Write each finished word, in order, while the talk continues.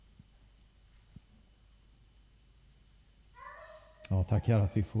Ja, tack Herre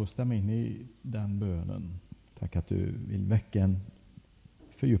att vi får stämma in i den bönen. Tack att du vill väcka en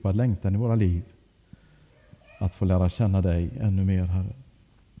fördjupad längtan i våra liv. Att få lära känna dig ännu mer, Herre.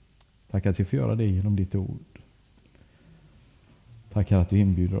 Tack att vi får göra det genom ditt ord. Tack Herre att du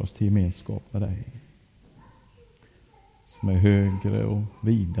inbjuder oss till gemenskap med dig. Som är högre och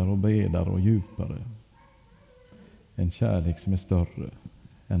vidare och bredare och djupare. En kärlek som är större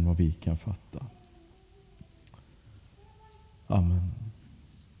än vad vi kan fatta. Amen.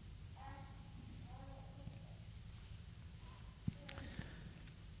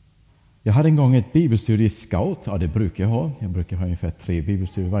 Jag hade en gång ett bibelstudie i scout. Ja, det brukar jag ha. Jag brukar ha ungefär 3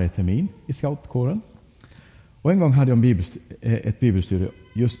 bibelstudier varje termin i scoutkåren. Och en gång hade jag ett bibelstudie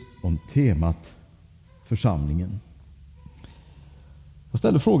just om temat församlingen. Jag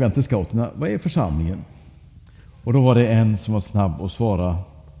ställde frågan till scouterna, vad är församlingen? Och då var det en som var snabb att svara,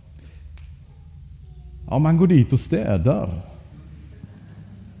 ja, man går dit och städar.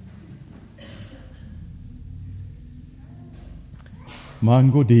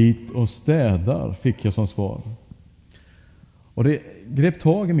 Man går dit och städar, fick jag som svar. Och det grep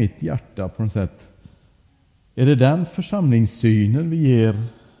tag i mitt hjärta på något sätt. Är det den församlingssynen vi ger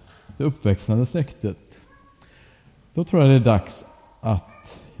det uppväxande släktet? Då tror jag det är dags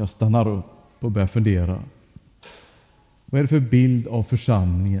att jag stannar upp och börjar fundera. Vad är det för bild av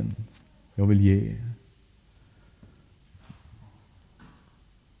församlingen jag vill ge?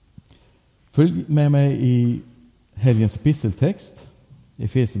 Följ med mig i helgens episteltext.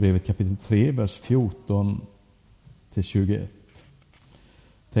 Efesierbrevet kapitel 3, vers 14-21.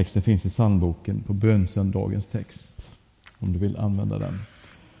 Texten finns i psalmboken på bönsöndagens text, om du vill använda den.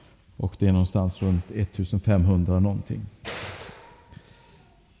 Och det är någonstans runt 1500 någonting.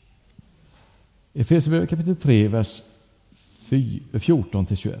 Efesierbrevet kapitel 3, vers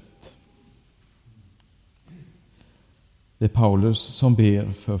 14-21. Det är Paulus som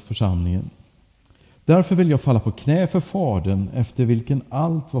ber för församlingen. Därför vill jag falla på knä för Fadern, efter vilken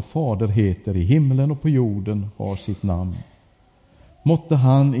allt vad Fader heter i himlen och på jorden har sitt namn. Måtte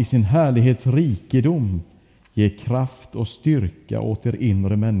han i sin härlighets rikedom ge kraft och styrka åt er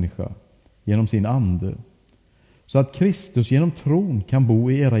inre människa genom sin ande, så att Kristus genom tron kan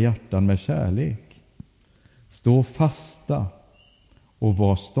bo i era hjärtan med kärlek. Stå fasta och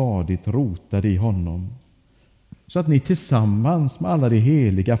var stadigt rotade i honom, så att ni tillsammans med alla de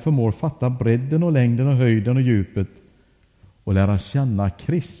heliga förmår fatta bredden och längden och höjden och djupet och lära känna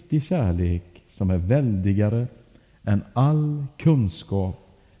Kristi kärlek som är väldigare än all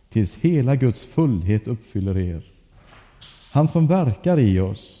kunskap, tills hela Guds fullhet uppfyller er. Han som verkar i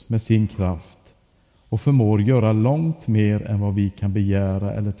oss med sin kraft och förmår göra långt mer än vad vi kan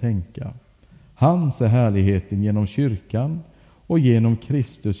begära eller tänka. Hans är härligheten genom kyrkan och genom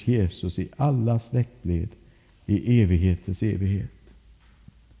Kristus Jesus i alla släktled i evighetens evighet.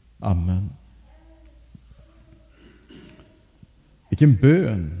 Amen. Vilken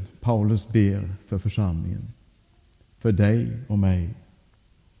bön Paulus ber för församlingen, för dig och mig.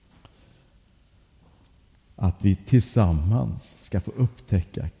 Att vi tillsammans ska få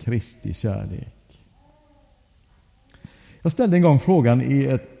upptäcka Kristi kärlek. Jag ställde en gång frågan i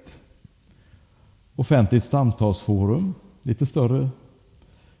ett offentligt samtalsforum, lite större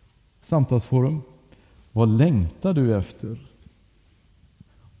samtalsforum. Vad längtar du efter?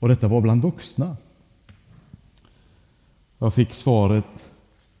 Och detta var bland vuxna. Jag fick svaret,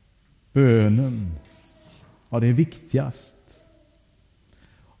 bönen. Ja, det är viktigast.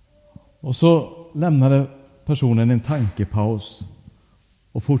 Och så lämnade personen en tankepaus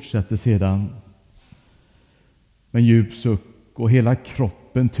och fortsatte sedan med en djup suck, och hela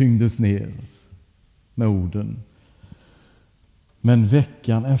kroppen tyngdes ner med orden. Men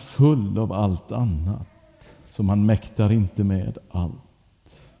veckan är full av allt annat, så man mäktar inte med allt.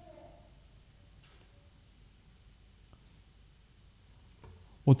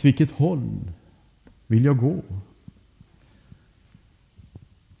 Åt vilket håll vill jag gå?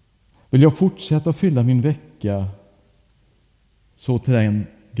 Vill jag fortsätta att fylla min vecka så till den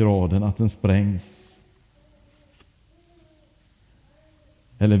graden att den sprängs?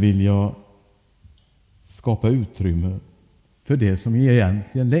 Eller vill jag skapa utrymme för det som jag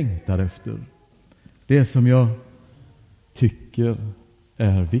egentligen längtar efter? Det som jag tycker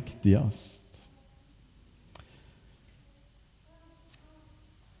är viktigast.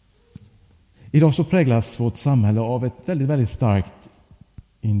 Idag så präglas vårt samhälle av ett väldigt, väldigt starkt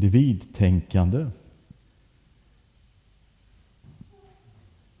individtänkande.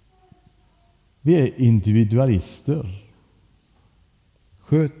 Vi är individualister.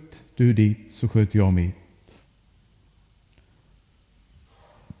 Sköt du ditt så sköt jag mitt.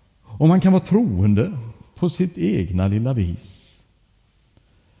 Och man kan vara troende på sitt egna lilla vis.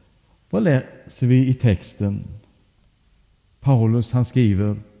 Vad läser vi i texten? Paulus, han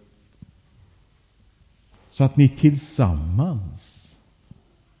skriver: så att ni tillsammans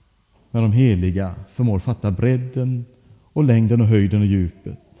med de heliga förmår fatta bredden och längden och höjden och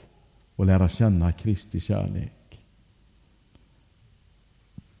djupet och lära känna Kristi kärlek.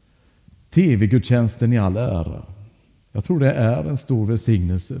 TV-gudstjänsten i all ära. Jag tror det är en stor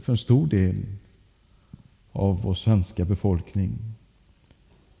välsignelse för en stor del av vår svenska befolkning.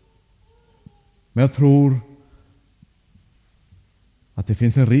 Men jag tror att det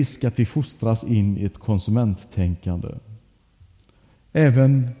finns en risk att vi fostras in i ett konsumenttänkande.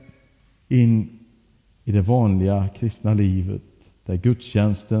 Även in i det vanliga kristna livet, där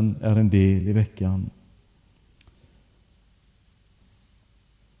gudstjänsten är en del i veckan.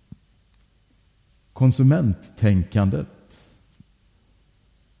 Konsumenttänkandet,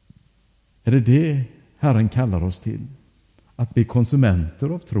 är det Herren kallar oss till? Att bli konsumenter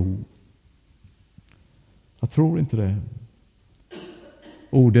av tro? Jag tror inte det.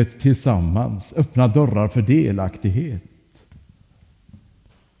 Ordet tillsammans öppnar dörrar för delaktighet.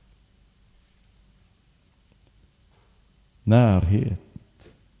 Närhet,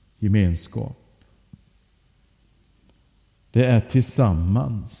 gemenskap. Det är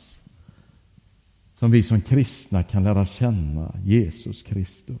tillsammans som vi som kristna kan lära känna Jesus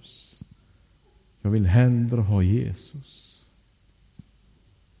Kristus. Jag vill hellre ha Jesus.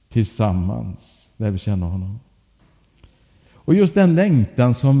 Tillsammans lär vi känna honom. Och just den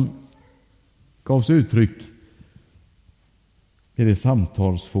längtan som gavs uttryck i det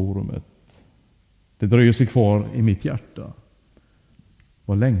samtalsforumet, det dröjer sig kvar i mitt hjärta.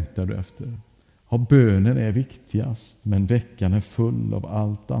 Vad längtar du efter? Ja, bönen är viktigast, men veckan är full av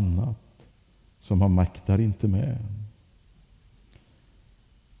allt annat som man maktar inte med.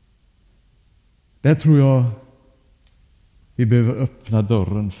 Där tror jag vi behöver öppna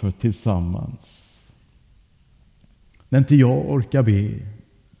dörren för tillsammans. När inte jag orkar be,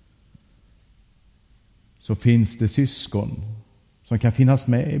 så finns det syskon som kan finnas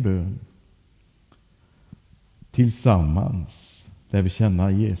med i bön. Tillsammans där vi känner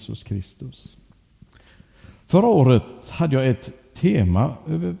Jesus Kristus. Förra året hade jag ett tema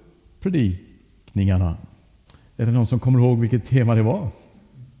över predikningarna. Är det någon som kommer ihåg vilket tema det var?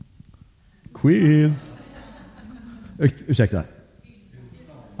 Quiz! Ursäkta.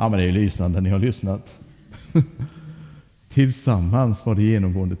 Ja, men det är ju lysande, ni har lyssnat. Tillsammans var det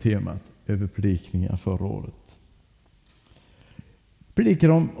genomgående temat över predikningar förra året. Predikar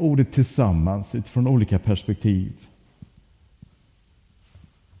om ordet tillsammans utifrån olika perspektiv.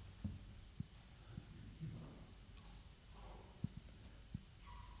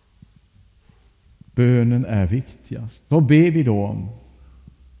 Bönen är viktigast. Vad ber vi då om?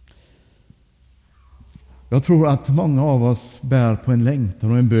 Jag tror att många av oss bär på en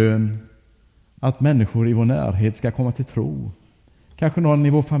längtan och en bön att människor i vår närhet ska komma till tro. Kanske någon i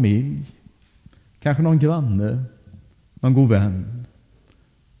vår familj, kanske någon granne, någon god vän.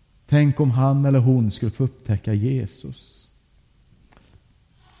 Tänk om han eller hon skulle få upptäcka Jesus.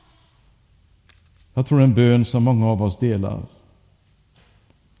 Jag tror en bön som många av oss delar.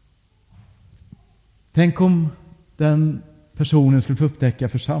 Tänk om den personen skulle få upptäcka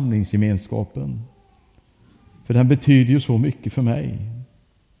församlingsgemenskapen. För den betyder ju så mycket för mig.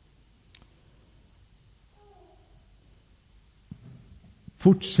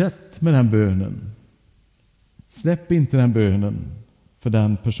 Fortsätt med den bönen. Släpp inte den bönen för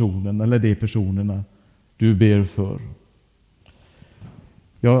den personen eller de personerna du ber för.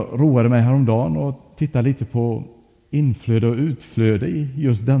 Jag roade mig häromdagen och tittade lite på inflöde och utflöde i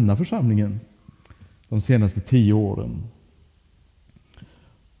just denna församlingen de senaste 10 åren.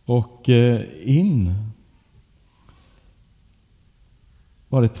 Och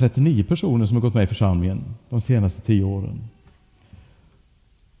var det 39 personer som har gått med i församlingen de senaste 10 åren.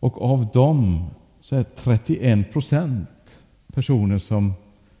 Och av dem så är 31% personer som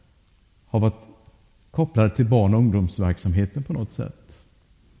har varit kopplade till barn- och ungdomsverksamheten på något sätt.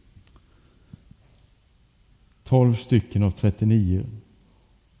 12 stycken av 39.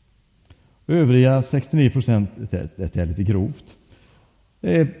 Övriga 69%, det är lite grovt,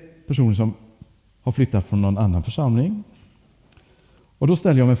 det är personer som har flyttat från någon annan församling. Och då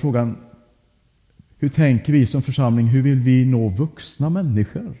ställer jag mig frågan, hur tänker vi som församling, hur vill vi nå vuxna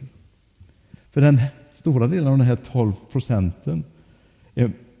människor? För den stora delen av de här 12%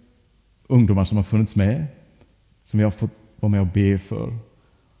 är ungdomar som har funnits med, som vi har fått vara med och be för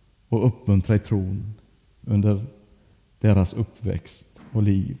och uppmuntra i tron under deras uppväxt och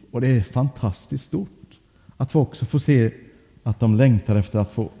liv. Och det är fantastiskt stort att få också få se att de längtar efter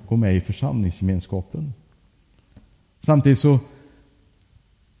att få gå med i församlingsgemenskapen. Samtidigt så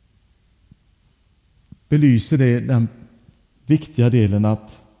belyser det den viktiga delen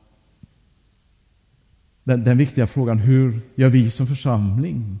att den viktiga frågan, hur gör vi som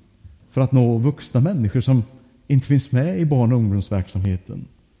församling för att nå vuxna människor som inte finns med i barn- och ungdomsverksamheten?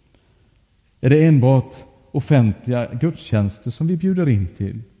 Är det enbart offentliga gudstjänster som vi bjuder in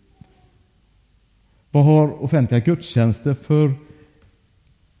till? Vad har offentliga gudstjänster för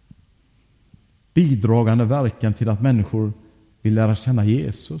bidragande verkan till att människor vill lära känna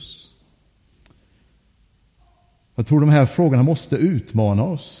Jesus? Jag tror de här frågorna måste utmana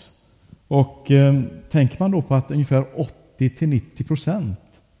oss. Och tänker man då på att ungefär 80-90%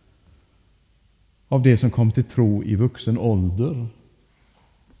 av det som kommer till tro i vuxen ålder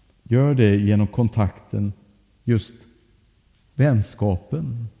gör det genom kontakten, just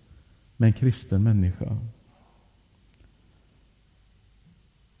vänskapen med en kristen människa.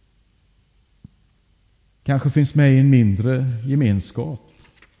 Kanske finns med i en mindre gemenskap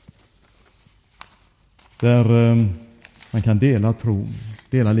där man kan dela tron,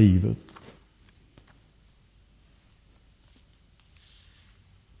 dela livet.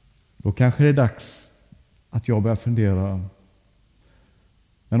 Då kanske det är dags att jag börjar fundera,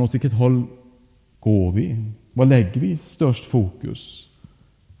 men åt vilket håll går vi? Vad lägger vi störst fokus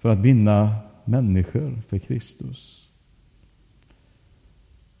för att vinna människor för Kristus?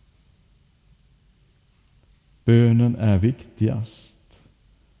 Bönen är viktigast,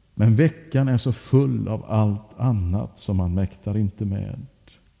 men veckan är så full av allt annat som man mäktar inte med.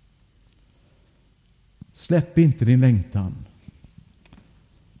 Släpp inte din längtan.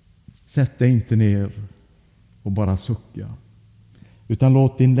 Sätt dig inte ner och bara sucka, utan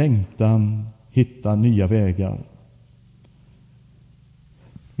låt din längtan hitta nya vägar.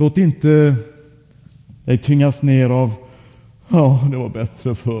 Låt inte dig tyngas ner av det var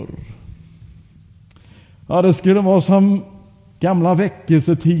bättre förr. Det skulle vara som gamla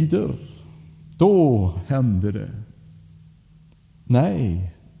väckelsetider. Då hände det.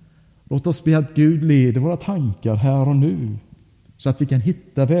 Nej, låt oss be att Gud leder våra tankar här och nu, så att vi kan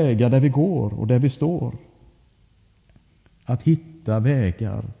hitta vägar där vi går och där vi står. Att hitta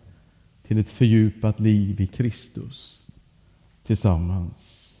vägar till ett fördjupat liv i Kristus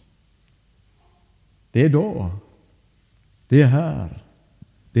tillsammans. Det är då, det är här,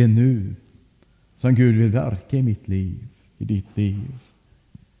 det är nu som Gud vill verka i mitt liv, i ditt liv,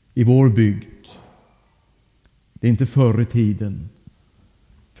 i vår bygd. Det är inte förr i tiden,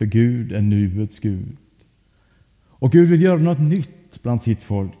 för Gud är nuets Gud. Och Gud vill göra något nytt bland sitt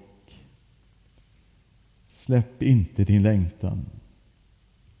folk. Släpp inte din längtan.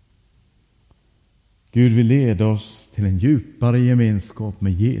 Gud vill leda oss till en djupare gemenskap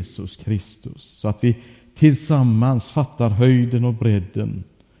med Jesus Kristus, så att vi tillsammans fattar höjden och bredden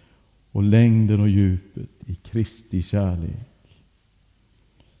och längden och djupet i Kristi kärlek.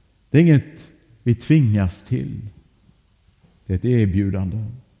 Det är inget vi tvingas till. Det är ett erbjudande.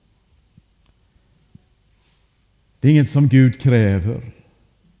 Det är inget som Gud kräver.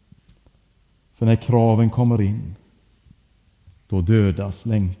 För när kraven kommer in, då dödas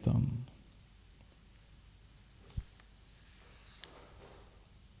längtan.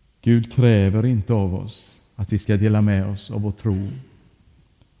 Gud kräver inte av oss att vi ska dela med oss av vår tro.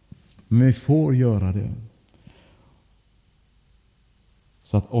 Men vi får göra det,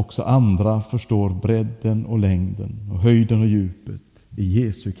 så att också andra förstår bredden och längden och höjden och djupet i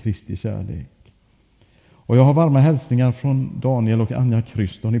Jesu Kristi kärlek. Och jag har varma hälsningar från Daniel och Anja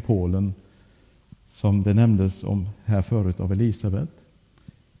Kryston i Polen, som det nämndes om här förut av Elisabeth.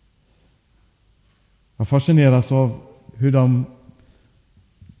 Jag fascineras av hur de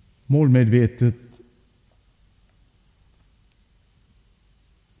målmedvetet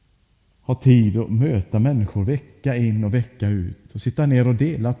har tid att möta människor vecka in och vecka ut och sitta ner och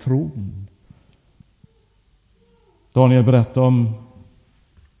dela tron. Daniel berättar om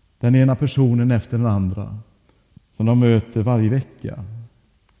den ena personen efter den andra som de möter varje vecka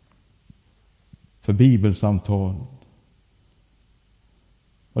för bibelsamtal.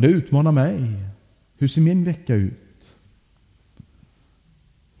 Och det utmanar mig. Hur ser min vecka ut?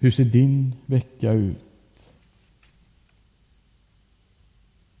 Hur ser din vecka ut?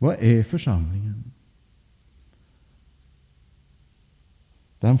 Vad är församlingen?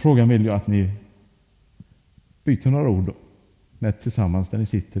 Den frågan vill jag att ni byter några ord med tillsammans där ni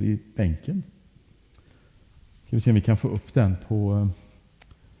sitter i bänken. Ska vi se om vi kan få upp den på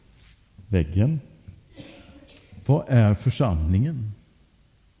väggen. Vad är församlingen?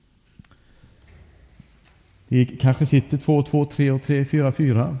 Det kanske sitter 2, 2, 3 och 3, 4,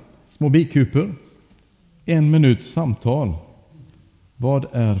 4 små bikuper. 1 minuts samtal. Vad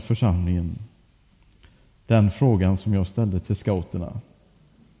är församlingen? Den frågan som jag ställde till scouterna.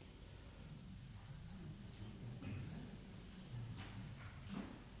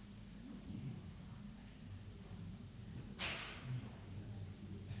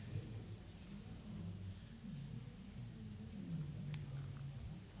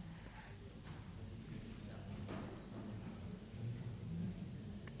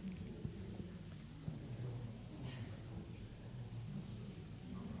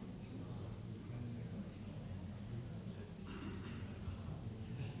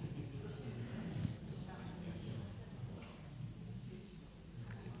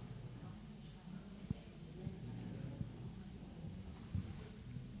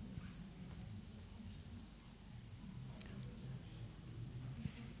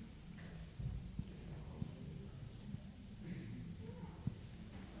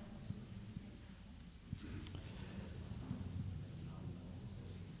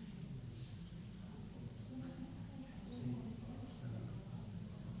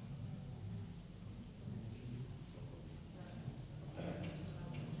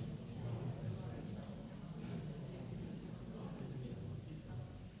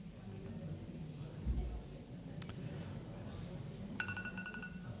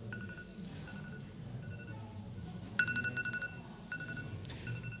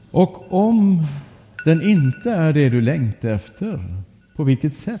 Och om den inte är det du längtar efter, på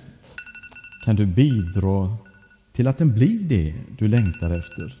vilket sätt kan du bidra till att den blir det du längtar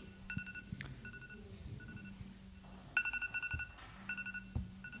efter?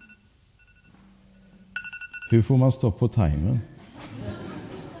 Hur får man stopp på timern?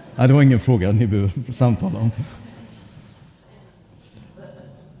 Nej, det var ingen fråga ni behöver samtala om.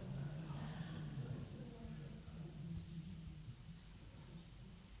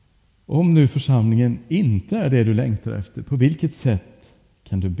 Om nu församlingen inte är det du längtar efter, på vilket sätt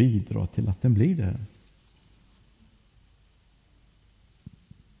kan du bidra till att den blir det?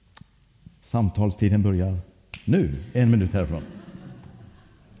 Samtalstiden börjar nu, 1 minut härifrån.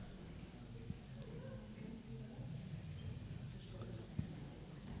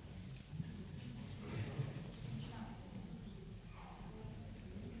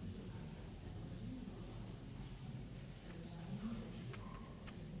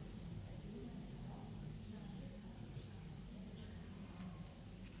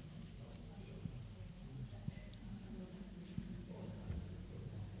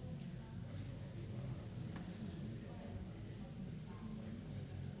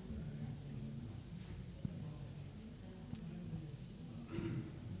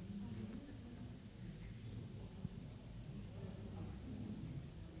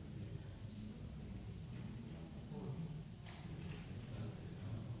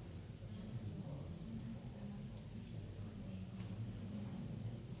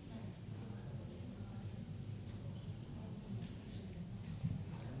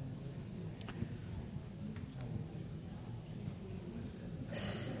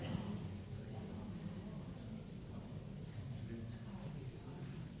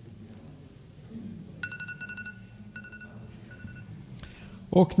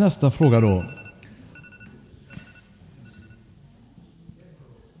 Och nästa fråga då.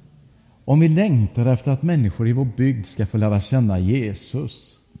 Om vi längtar efter att människor i vår bygd ska få lära känna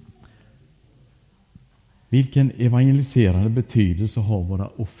Jesus, vilken evangeliserande betydelse har våra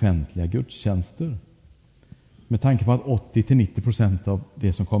offentliga gudstjänster? Med tanke på att 80-90% av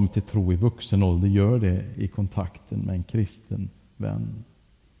det som kommer till tro i vuxen ålder gör det i kontakten med en kristen vän.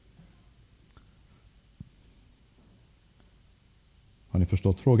 Har ni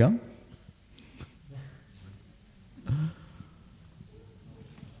förstått frågan?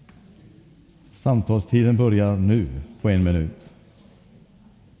 Samtalstiden börjar nu på 1 minut.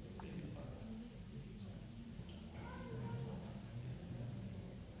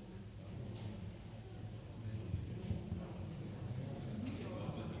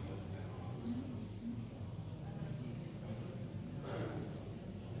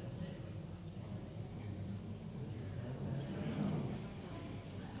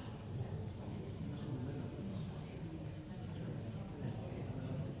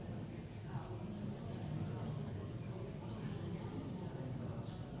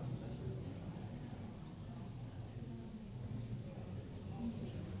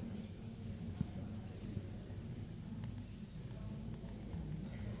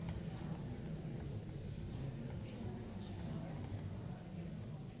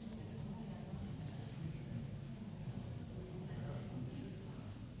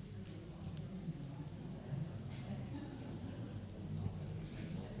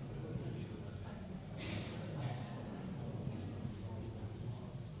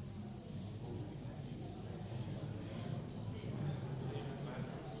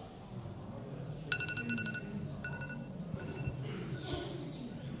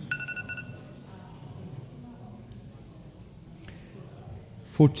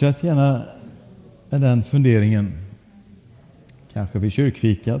 Fortsätt gärna med den funderingen. Kanske vid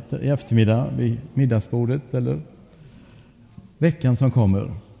kyrkfikat i eftermiddag, vid middagsbordet eller veckan som kommer.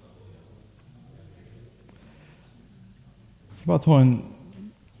 Jag ska bara ta en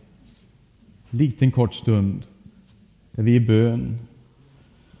liten kort stund där vi i bön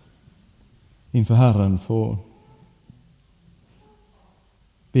inför Herren får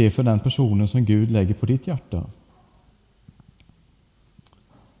be för den personen som Gud lägger på ditt hjärta.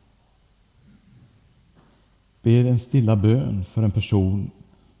 Be en stilla bön för en person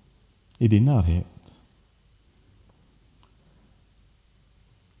i din närhet.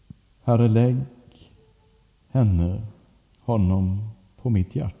 Herre, lägg henne, honom på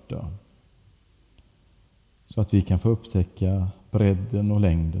mitt hjärta, så att vi kan få upptäcka bredden och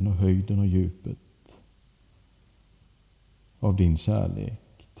längden och höjden och djupet av din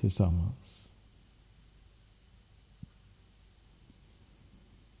kärlek tillsammans.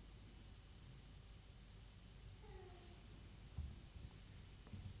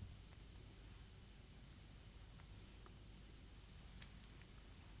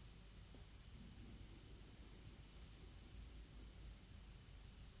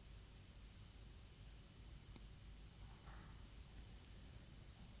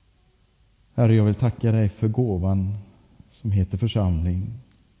 Herre, jag vill tacka dig för gåvan som heter församling.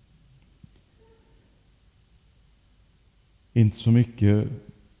 Inte så mycket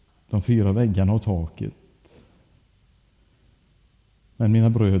de 4 väggarna och taket, men mina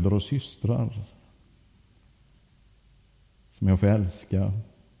bröder och systrar som jag får älska,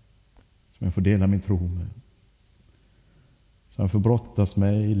 som jag får dela min tro med, som jag får brottas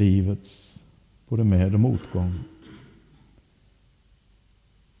med i livets både med och motgång.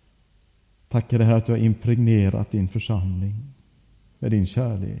 Tackar dig, Herre, att du har impregnerat din församling med din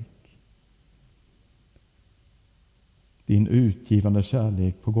kärlek. Din utgivande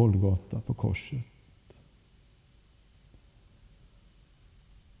kärlek på Golgata, på korset.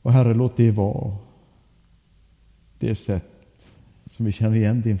 Och Herre, låt det vara det sätt som vi känner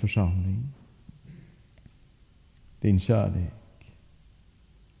igen din församling. Din kärlek.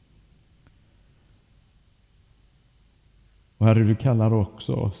 Och Herre, du kallar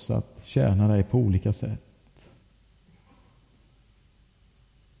också oss att tjäna dig på olika sätt.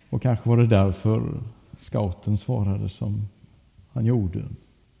 Och kanske var det därför scouten svarade som han gjorde.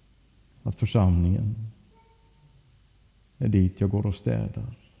 Att församlingen är dit jag går och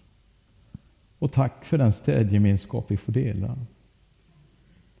städar. Och tack för den städgemenskap vi får dela.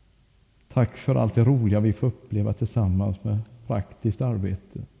 Tack för allt det roliga vi får uppleva tillsammans med praktiskt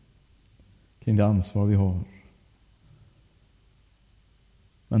arbete kring det ansvar vi har.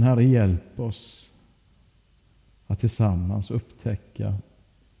 Men Herre, hjälp oss att tillsammans upptäcka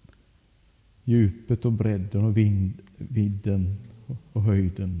djupet och bredden och vidden och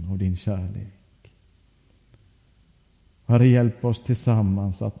höjden av din kärlek. Herre, hjälp oss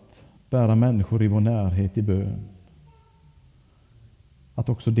tillsammans att bära människor i vår närhet i bön. Att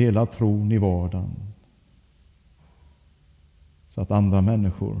också dela tron i vardagen. Så att andra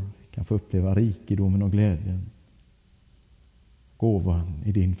människor kan få uppleva rikedomen och glädjen. Gåvan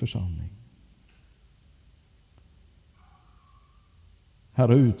i din församling.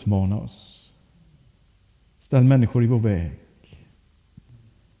 Herre, utmana oss. Ställ människor i vår väg.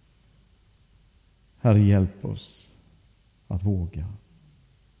 Herre, hjälp oss att våga.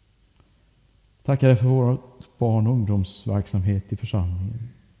 Tackar dig för vår barn- och ungdomsverksamhet i församlingen.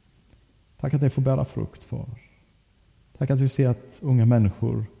 Tack att det får bära frukt för. Tack att vi ser att unga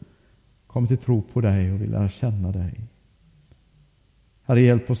människor kommer till tro på dig och vill lära känna dig. Herre,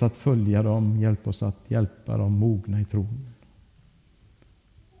 hjälp oss att följa dem, hjälp oss att hjälpa dem mogna i tron.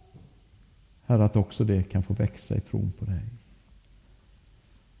 Herre, att också det kan få växa i tron på dig.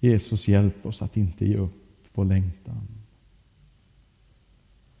 Jesus, hjälp oss att inte ge upp vår längtan.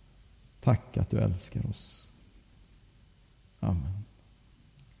 Tack att du älskar oss. Amen.